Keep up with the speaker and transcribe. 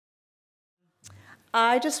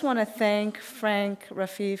I just want to thank Frank,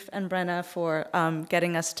 Rafif, and Brenna for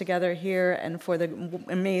getting us together here and for the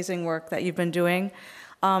amazing work that you've been doing.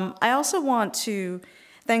 I also want to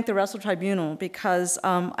thank the Russell Tribunal because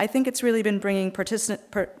I think it's really been bringing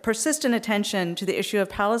persistent attention to the issue of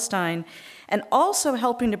Palestine and also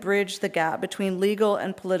helping to bridge the gap between legal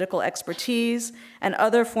and political expertise and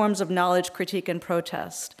other forms of knowledge, critique, and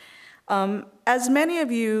protest. As many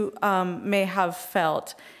of you may have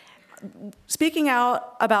felt, speaking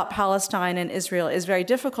out about Palestine and Israel is very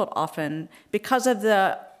difficult often because of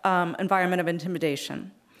the environment of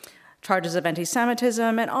intimidation, charges of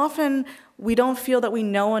anti-Semitism, and often we don't feel that we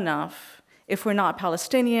know enough if we're not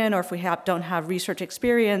Palestinian or if we don't have research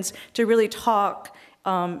experience to really talk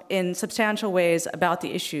in substantial ways about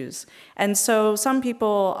the issues. And so some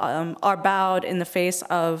people are bowed in the face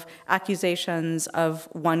of accusations of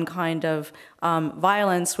one kind of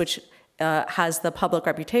violence, which has the public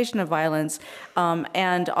reputation of violence,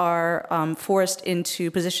 and are forced into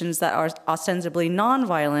positions that are ostensibly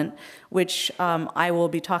nonviolent, which I will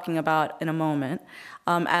be talking about in a moment,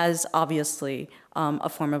 as obviously a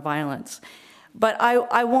form of violence. But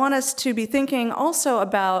I want us to be thinking also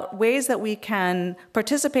about ways that we can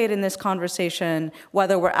participate in this conversation,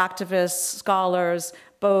 whether we're activists, scholars,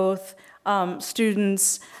 both,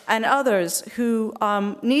 students, and others who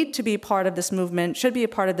need to be part of this movement, should be a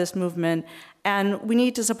part of this movement, and we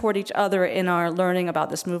need to support each other in our learning about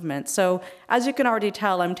this movement. So as you can already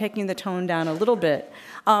tell, I'm taking the tone down a little bit,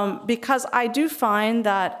 because I do find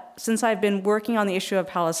that since I've been working on the issue of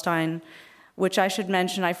Palestine, which I should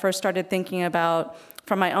mention, I first started thinking about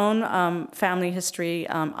from my own family history.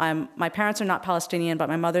 My parents are not Palestinian, but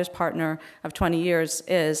my mother's partner of 20 years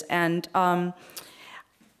is. And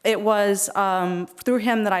it was through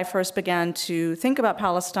him that I first began to think about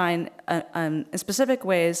Palestine in specific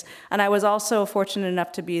ways. And I was also fortunate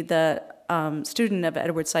enough to be the student of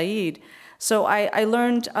Edward Said. So I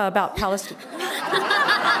learned about Palestine.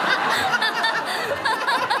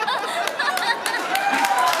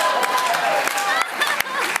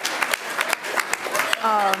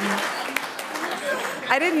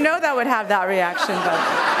 I didn't know that would have that reaction, but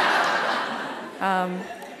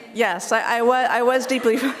yes, I was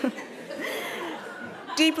deeply,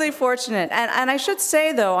 deeply fortunate. And I should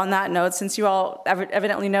say, though, on that note, since you all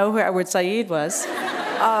evidently know who Edward Said was,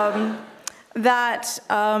 that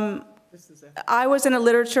I was in a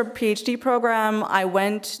literature PhD program. I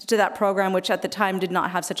went to that program, which at the time did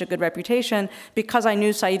not have such a good reputation, because I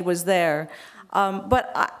knew Said was there.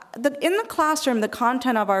 In the classroom, the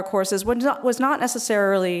content of our courses was not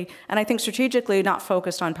necessarily, and I think strategically, not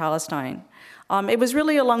focused on Palestine. It was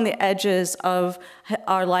really along the edges of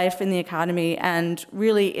our life in the academy and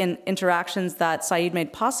really in interactions that Said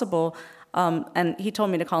made possible. And he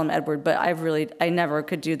told me to call him Edward, but I never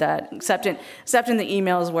could do that, except in the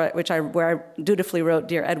emails where I dutifully wrote,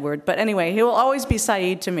 "Dear Edward." But anyway, he will always be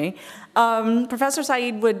Said to me. Professor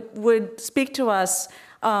Said would speak to us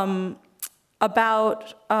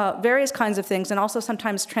about various kinds of things, and also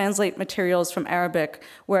sometimes translate materials from Arabic,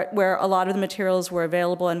 where a lot of the materials were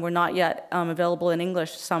available and were not yet available in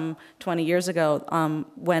English some 20 years ago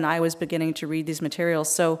when I was beginning to read these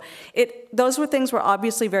materials. So those things were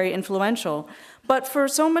obviously very influential. But for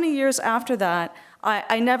so many years after that,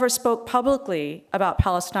 I never spoke publicly about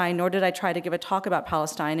Palestine, nor did I try to give a talk about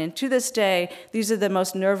Palestine. And to this day, these are the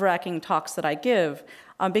most nerve-wracking talks that I give.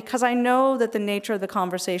 Because I know that the nature of the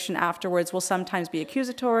conversation afterwards will sometimes be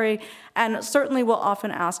accusatory and certainly will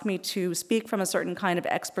often ask me to speak from a certain kind of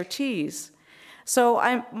expertise. So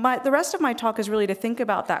the rest of my talk is really to think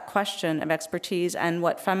about that question of expertise and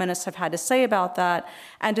what feminists have had to say about that,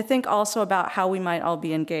 and to think also about how we might all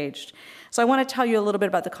be engaged. So I want to tell you a little bit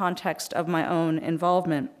about the context of my own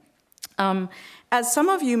involvement. As some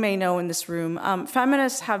of you may know in this room,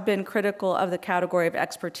 feminists have been critical of the category of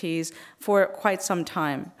expertise for quite some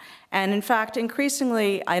time. And in fact,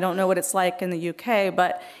 increasingly, I don't know what it's like in the UK,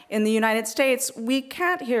 but in the United States, we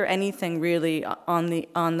can't hear anything really on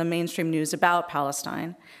the mainstream news about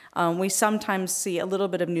Palestine. We sometimes see a little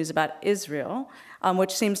bit of news about Israel,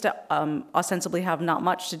 which seems to ostensibly have not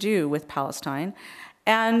much to do with Palestine.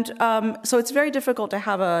 And so it's very difficult to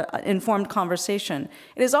have an informed conversation.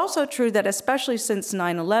 It is also true that especially since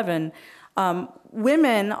 9/11,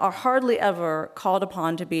 women are hardly ever called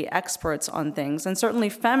upon to be experts on things, and certainly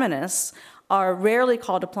feminists are rarely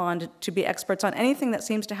called upon to be experts on anything that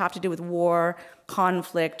seems to have to do with war,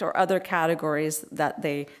 conflict, or other categories that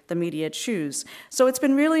the media choose. So it's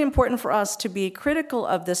been really important for us to be critical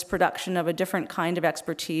of this production of a different kind of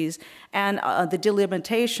expertise and the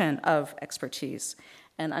delimitation of expertise.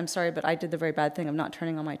 And I'm sorry, but I did the very bad thing of not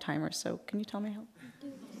turning on my timer, so can you tell me how?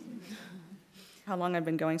 how long I've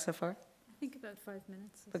been going so far? I think about 5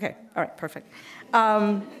 minutes. Okay, all right, perfect.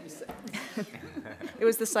 It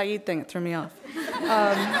was the Saeed thing that threw me off.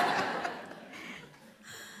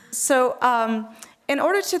 In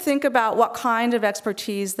order to think about what kind of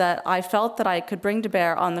expertise that I felt that I could bring to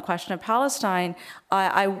bear on the question of Palestine,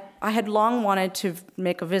 I had long wanted to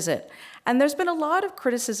make a visit. And there's been a lot of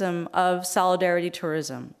criticism of solidarity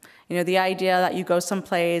tourism. You know, the idea that you go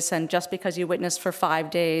someplace and just because you witness for 5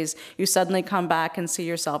 days, you suddenly come back and see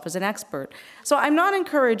yourself as an expert. So I'm not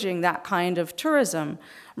encouraging that kind of tourism.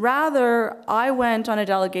 Rather, I went on a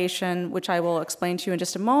delegation, which I will explain to you in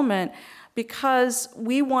just a moment, because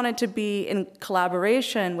we wanted to be in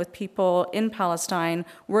collaboration with people in Palestine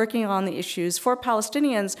working on the issues for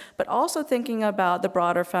Palestinians, but also thinking about the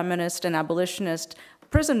broader feminist and abolitionist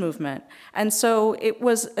prison movement. And so it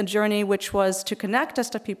was a journey which was to connect us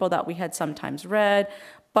to people that we had sometimes read,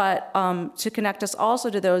 but to connect us also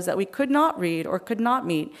to those that we could not read or could not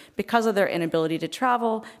meet because of their inability to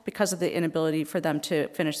travel, because of the inability for them to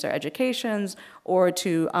finish their educations, or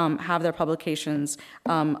to have their publications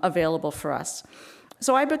available for us.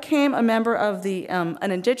 So I became a member of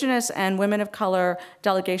an Indigenous and Women of Color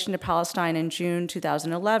delegation to Palestine in June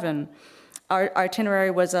 2011. Our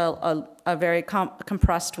itinerary was a very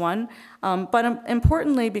compressed one, but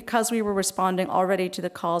importantly, because we were responding already to the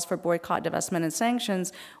calls for boycott, divestment, and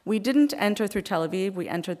sanctions, we didn't enter through Tel Aviv, we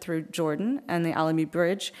entered through Jordan and the Alami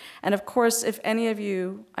Bridge. And of course, if any of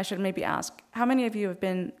you, I should maybe ask, how many of you have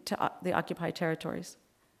been to the occupied territories?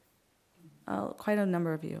 Quite a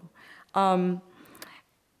number of you.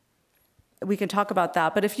 We can talk about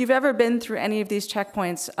that, but if you've ever been through any of these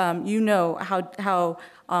checkpoints, you know how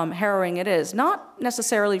harrowing it is. Not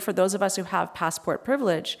necessarily for those of us who have passport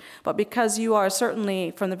privilege, but because you are certainly,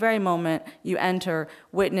 from the very moment you enter,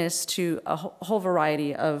 witness to a whole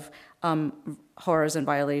variety of horrors and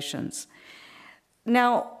violations.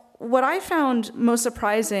 Now, what I found most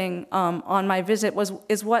surprising on my visit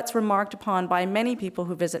is what's remarked upon by many people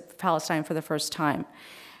who visit Palestine for the first time.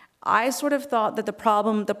 I sort of thought that the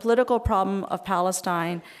political problem of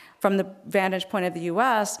Palestine, from the vantage point of the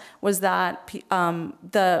US, was that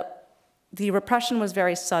the repression was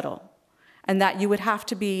very subtle, and that you would have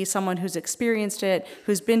to be someone who's experienced it,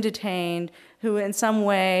 who's been detained, who in some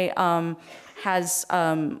way has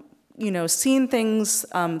seen things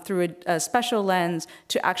through a special lens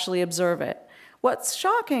to actually observe it. What's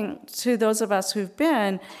shocking to those of us who've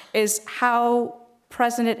been is how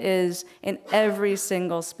present it is in every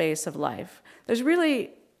single space of life. There's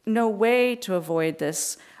really no way to avoid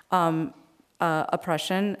this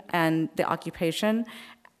oppression and the occupation.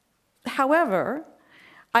 However,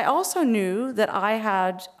 I also knew that I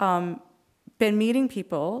had been meeting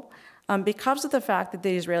people because of the fact that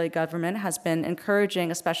the Israeli government has been encouraging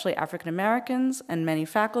especially African Americans and many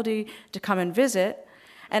faculty to come and visit.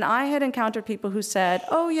 And I had encountered people who said,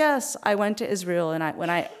 oh yes, I went to Israel, and when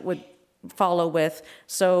I would follow with,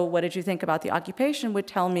 so what did you think about the occupation, would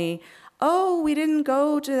tell me, oh, we didn't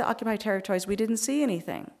go to the occupied territories, we didn't see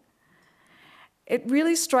anything. It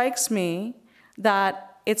really strikes me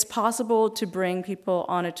that it's possible to bring people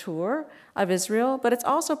on a tour of Israel, but it's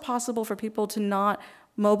also possible for people to not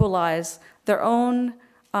mobilize their own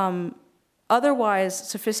otherwise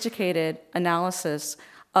sophisticated analysis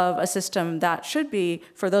of a system that should be,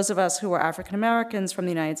 for those of us who are African Americans from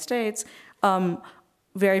the United States,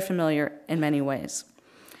 very familiar in many ways.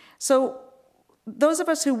 So those of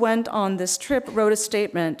us who went on this trip wrote a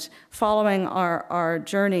statement following our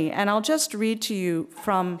journey, and I'll just read to you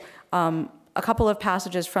from a couple of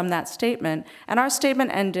passages from that statement. And our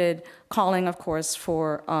statement ended calling, of course,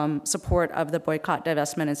 for support of the boycott,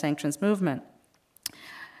 divestment, and sanctions movement.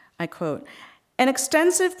 I quote, "An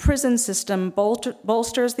extensive prison system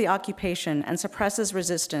bolsters the occupation and suppresses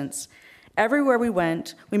resistance. Everywhere we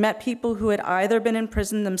went, we met people who had either been in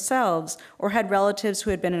prison themselves or had relatives who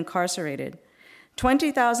had been incarcerated.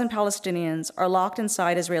 20,000 Palestinians are locked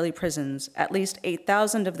inside Israeli prisons. At least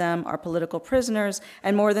 8,000 of them are political prisoners,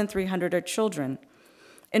 and more than 300 are children.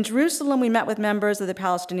 In Jerusalem, we met with members of the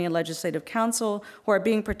Palestinian Legislative Council who are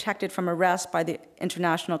being protected from arrest by the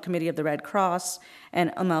International Committee of the Red Cross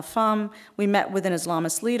and Al-Fam. We met with an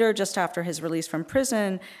Islamist leader just after his release from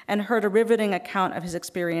prison and heard a riveting account of his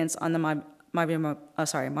experience on the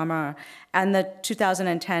Marmara and the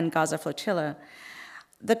 2010 Gaza flotilla.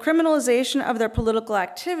 The criminalization of their political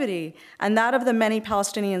activity and that of the many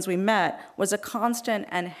Palestinians we met was a constant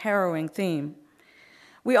and harrowing theme.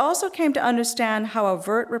 We also came to understand how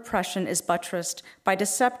overt repression is buttressed by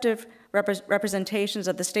deceptive representations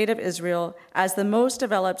of the State of Israel as the most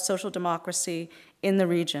developed social democracy in the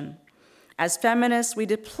region. As feminists, we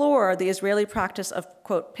deplore the Israeli practice of,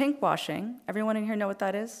 quote, pinkwashing. Everyone in here know what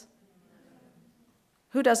that is?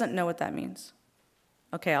 Who doesn't know what that means?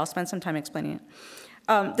 Okay, I'll spend some time explaining it.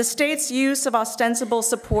 The state's use of ostensible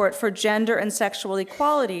support for gender and sexual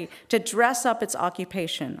equality to dress up its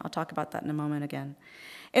occupation. I'll talk about that in a moment again.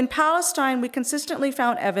 In Palestine, we consistently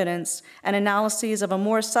found evidence and analyses of a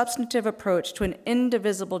more substantive approach to an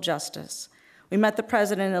indivisible justice. We met the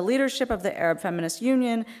president and the leadership of the Arab Feminist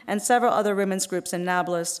Union and several other women's groups in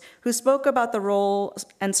Nablus who spoke about the role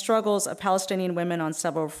and struggles of Palestinian women on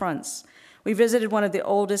several fronts. We visited one of the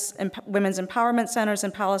oldest women's empowerment centers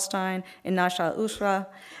in Palestine, in Nash al-Usra,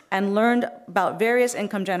 and learned about various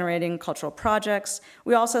income-generating cultural projects.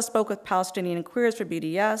 We also spoke with Palestinian queers for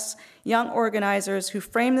BDS, young organizers who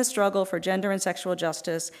frame the struggle for gender and sexual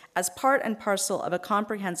justice as part and parcel of a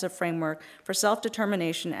comprehensive framework for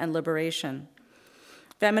self-determination and liberation.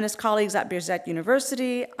 Feminist colleagues at Birzeit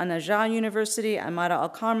University, An-Najah University, and Mara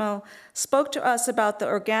al-Carmel spoke to us about the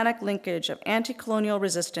organic linkage of anti-colonial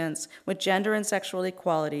resistance with gender and sexual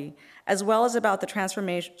equality, as well as about the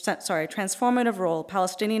transformative role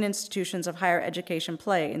Palestinian institutions of higher education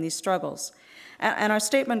play in these struggles. And our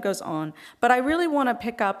statement goes on. But I really want to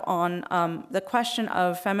pick up on the question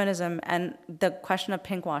of feminism and the question of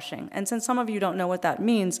pinkwashing. And since some of you don't know what that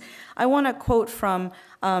means, I want to quote from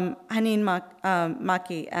Haneen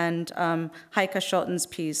Maki and Heike Schotten's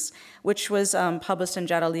piece, which was published in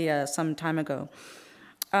Jadaliyya some time ago.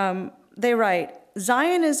 They write,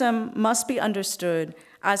 Zionism must be understood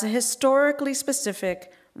as a historically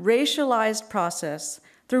specific, racialized process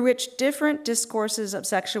through which different discourses of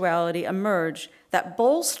sexuality emerge that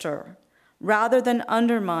bolster rather than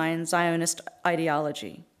undermine Zionist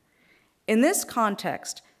ideology. In this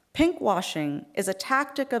context, pinkwashing is a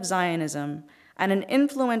tactic of Zionism and an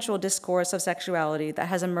influential discourse of sexuality that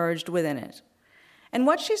has emerged within it. And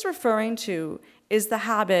what she's referring to is the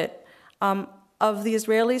habit of the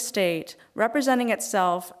Israeli state representing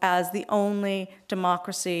itself as the only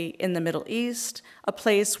democracy in the Middle East, a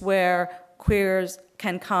place where queers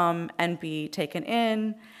can come and be taken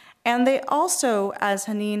in. And they also, as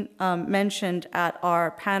Haneen mentioned at our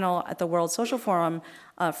panel at the World Social Forum,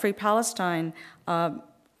 Free Palestine,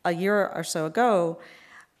 a year or so ago,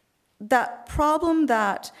 that problem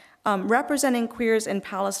that representing queers in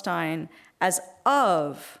Palestine as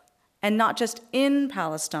of, and not just in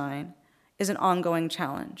Palestine, is an ongoing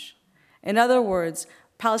challenge. In other words,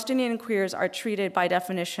 Palestinian queers are treated by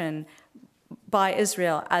definition by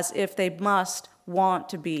Israel as if they must want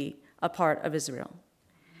to be a part of Israel.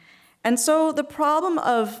 And so the problem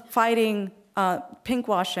of fighting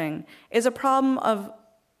pinkwashing is a problem of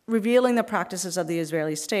revealing the practices of the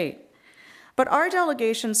Israeli state. But our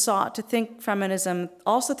delegation sought to think feminism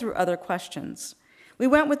also through other questions. We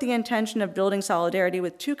went with the intention of building solidarity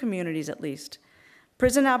with two communities at least,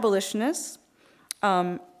 prison abolitionists,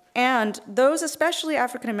 and those, especially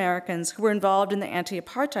African Americans, who were involved in the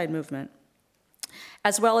anti-apartheid movement,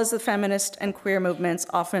 as well as the feminist and queer movements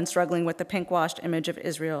often struggling with the pinkwashed image of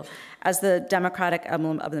Israel as the democratic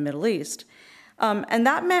emblem of the Middle East. And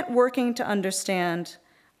that meant working to understand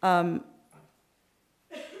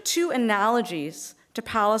two analogies to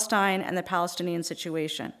Palestine and the Palestinian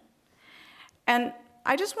situation. And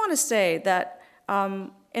I just want to say that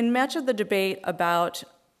in much of the debate about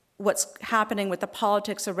what's happening with the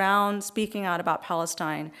politics around speaking out about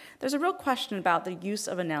Palestine, there's a real question about the use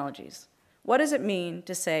of analogies. What does it mean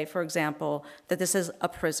to say, for example, that this is a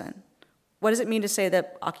prison? What does it mean to say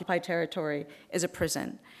that occupied territory is a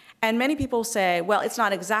prison? And many people say, well, it's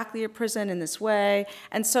not exactly a prison in this way.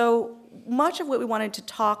 And so much of what we wanted to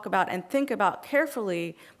talk about and think about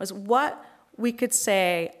carefully was what we could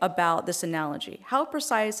say about this analogy. How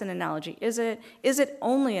precise an analogy is it? Is it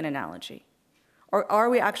only an analogy? Or are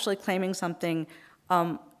we actually claiming something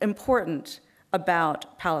important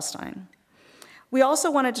about Palestine? We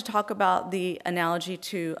also wanted to talk about the analogy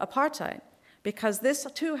to apartheid, because this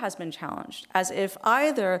too has been challenged, as if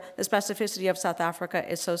either the specificity of South Africa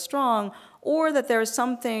is so strong, or that there is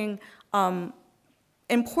something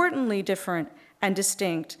importantly different and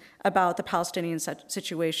distinct about the Palestinian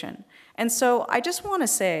situation. And so I just want to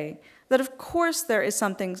say that of course there is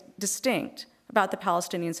something distinct about the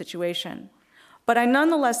Palestinian situation, but I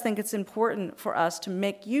nonetheless think it's important for us to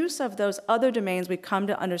make use of those other domains we come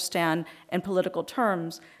to understand in political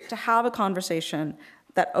terms to have a conversation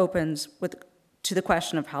that opens to the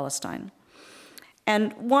question of Palestine.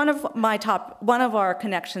 And one of our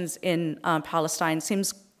connections in Palestine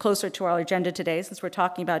seems closer to our agenda today, since we're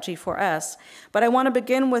talking about G4S. But I want to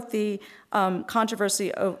begin with the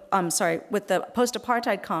controversy of, with the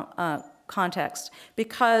post-apartheid context,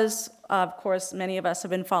 because, of course, many of us have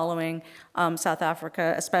been following South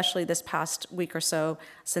Africa, especially this past week or so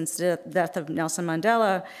since the death of Nelson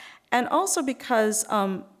Mandela, and also because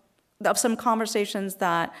of some conversations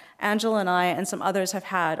that Angela and I and some others have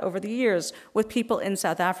had over the years with people in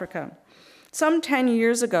South Africa. Some 10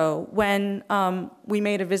 years ago, when we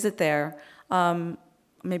made a visit there,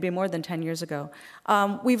 maybe more than 10 years ago,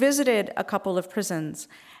 we visited a couple of prisons.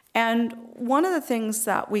 And one of the things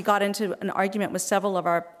that we got into an argument with several of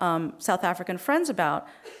our South African friends about,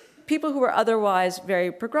 people who were otherwise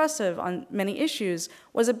very progressive on many issues,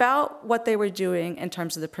 was about what they were doing in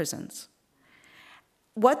terms of the prisons.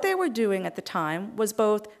 What they were doing at the time was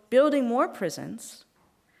both building more prisons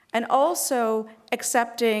and also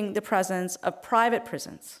accepting the presence of private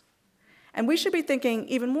prisons. And we should be thinking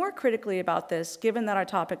even more critically about this, given that our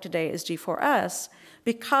topic today is G4S,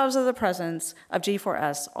 because of the presence of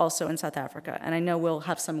G4S also in South Africa. And I know we'll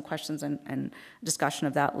have some questions and discussion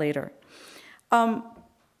of that later.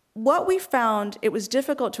 What we found it was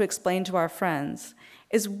difficult to explain to our friends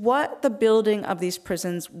is what the building of these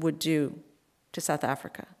prisons would do to South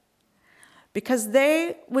Africa. Because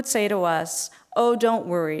they would say to us, oh, don't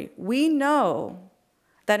worry, we know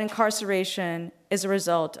that incarceration is a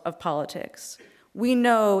result of politics. We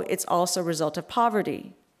know it's also a result of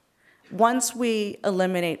poverty. Once we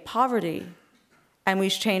eliminate poverty and we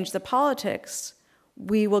change the politics,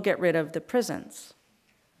 we will get rid of the prisons.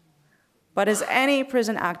 But as any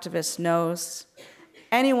prison activist knows,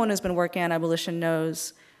 anyone who's been working on abolition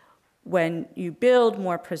knows, when you build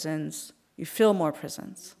more prisons, you fill more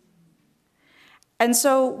prisons. And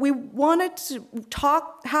so we wanted to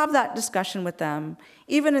have that discussion with them,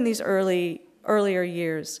 even in these earlier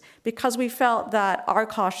years, because we felt that our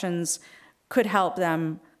cautions could help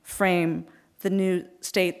them frame the new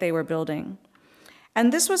state they were building.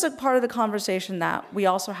 And this was a part of the conversation that we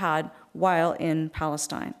also had while in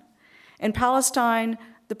Palestine. In Palestine,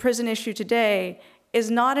 the prison issue today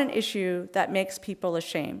is not an issue that makes people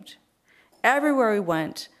ashamed. Everywhere we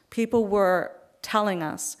went, people were telling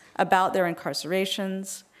us about their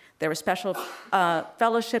incarcerations. There were special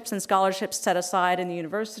fellowships and scholarships set aside in the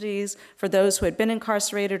universities for those who had been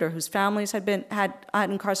incarcerated or whose families had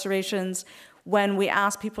incarcerations. When we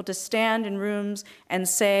asked people to stand in rooms and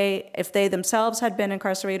say if they themselves had been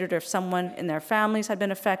incarcerated or if someone in their families had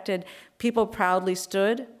been affected, people proudly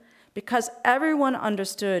stood, because everyone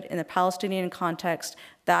understood in the Palestinian context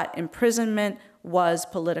that imprisonment was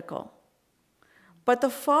political. But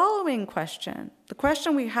the following question, the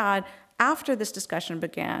question we had after this discussion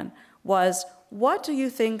began, was, what do you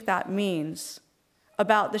think that means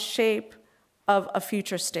about the shape of a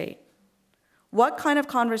future state? What kind of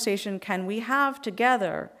conversation can we have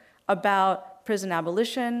together about prison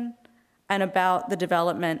abolition and about the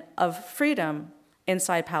development of freedom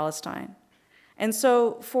inside Palestine? And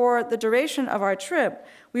so for the duration of our trip,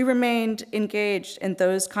 we remained engaged in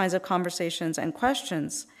those kinds of conversations and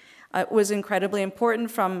questions. It was incredibly important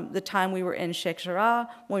from the time we were in Sheikh Jarrah,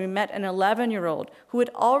 when we met an 11-year-old who had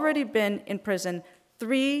already been in prison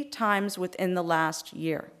 3 times within the last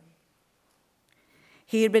year.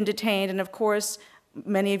 He had been detained, and of course,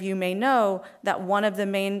 many of you may know that one of the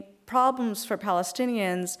main problems for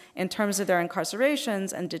Palestinians in terms of their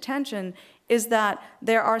incarcerations and detention is that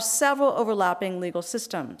there are several overlapping legal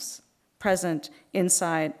systems present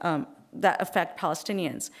inside that affect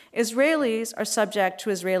Palestinians. Israelis are subject to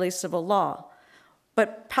Israeli civil law,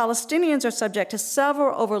 but Palestinians are subject to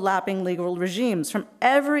several overlapping legal regimes from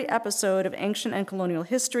every episode of ancient and colonial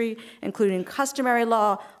history, including customary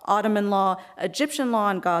law, Ottoman law, Egyptian law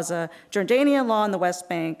in Gaza, Jordanian law in the West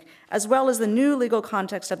Bank, as well as the new legal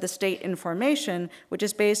context of the state in formation, which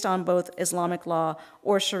is based on both Islamic law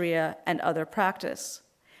or Sharia and other practice.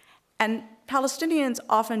 And Palestinians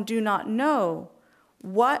often do not know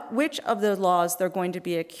which of the laws they're going to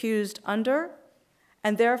be accused under,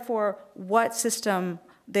 and therefore what system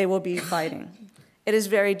they will be fighting. It is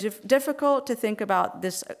very difficult to think about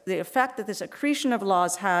this, the effect that this accretion of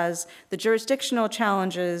laws has, the jurisdictional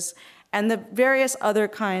challenges, and the various other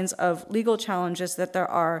kinds of legal challenges that there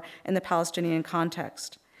are in the Palestinian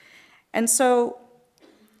context. And so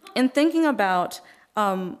in thinking about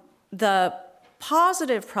the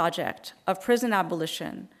positive project of prison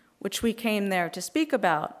abolition, which we came there to speak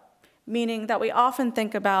about, meaning that we often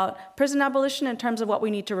think about prison abolition in terms of what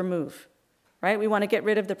we need to remove, right? We want to get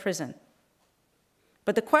rid of the prison.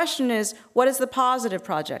 But the question is, what is the positive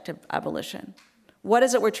project of abolition? What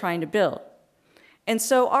is it we're trying to build? And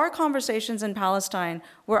so our conversations in Palestine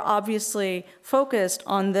were obviously focused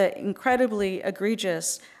on the incredibly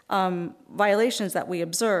egregious violations that we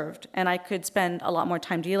observed, and I could spend a lot more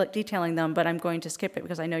time detailing them, but I'm going to skip it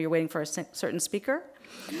because I know you're waiting for a certain speaker.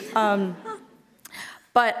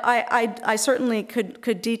 But I certainly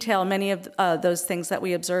could detail many of those things that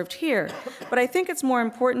we observed here. But I think it's more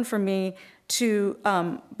important for me to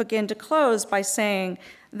begin to close by saying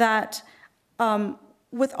that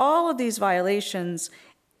with all of these violations,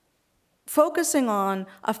 focusing on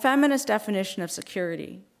a feminist definition of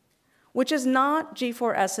security, which is not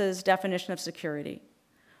G4S's definition of security,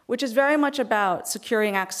 which is very much about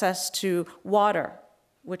securing access to water,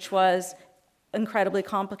 which was incredibly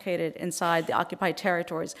complicated inside the occupied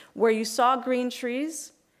territories. Where you saw green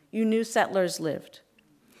trees, you knew settlers lived.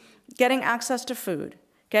 Getting access to food,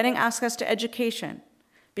 getting access to education,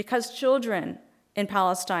 because children in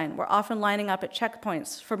Palestine were often lining up at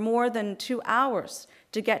checkpoints for more than 2 hours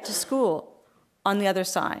to get to school on the other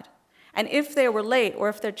side. And if they were late, or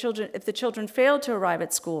if the children failed to arrive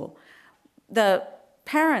at school, the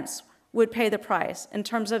parents would pay the price in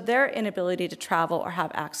terms of their inability to travel or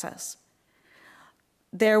have access.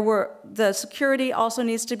 The security also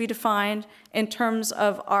needs to be defined in terms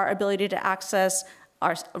of our ability to access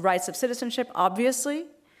our rights of citizenship, obviously,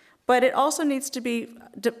 but it also needs to be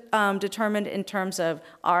determined in terms of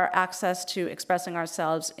our access to expressing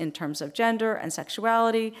ourselves in terms of gender and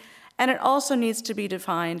sexuality, and it also needs to be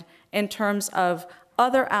defined in terms of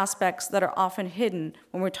other aspects that are often hidden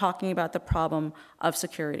when we're talking about the problem of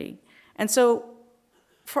security. And so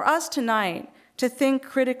for us tonight to think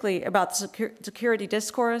critically about the security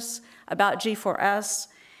discourse, about G4S,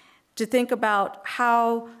 to think about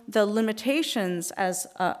how the limitations, as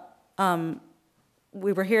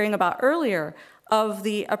we were hearing about earlier, of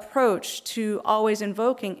the approach to always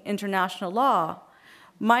invoking international law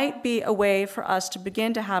might be a way for us to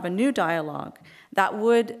begin to have a new dialogue that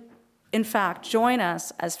would, in fact, join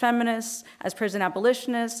us as feminists, as prison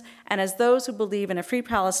abolitionists, and as those who believe in a free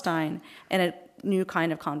Palestine in a new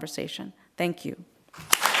kind of conversation. Thank you.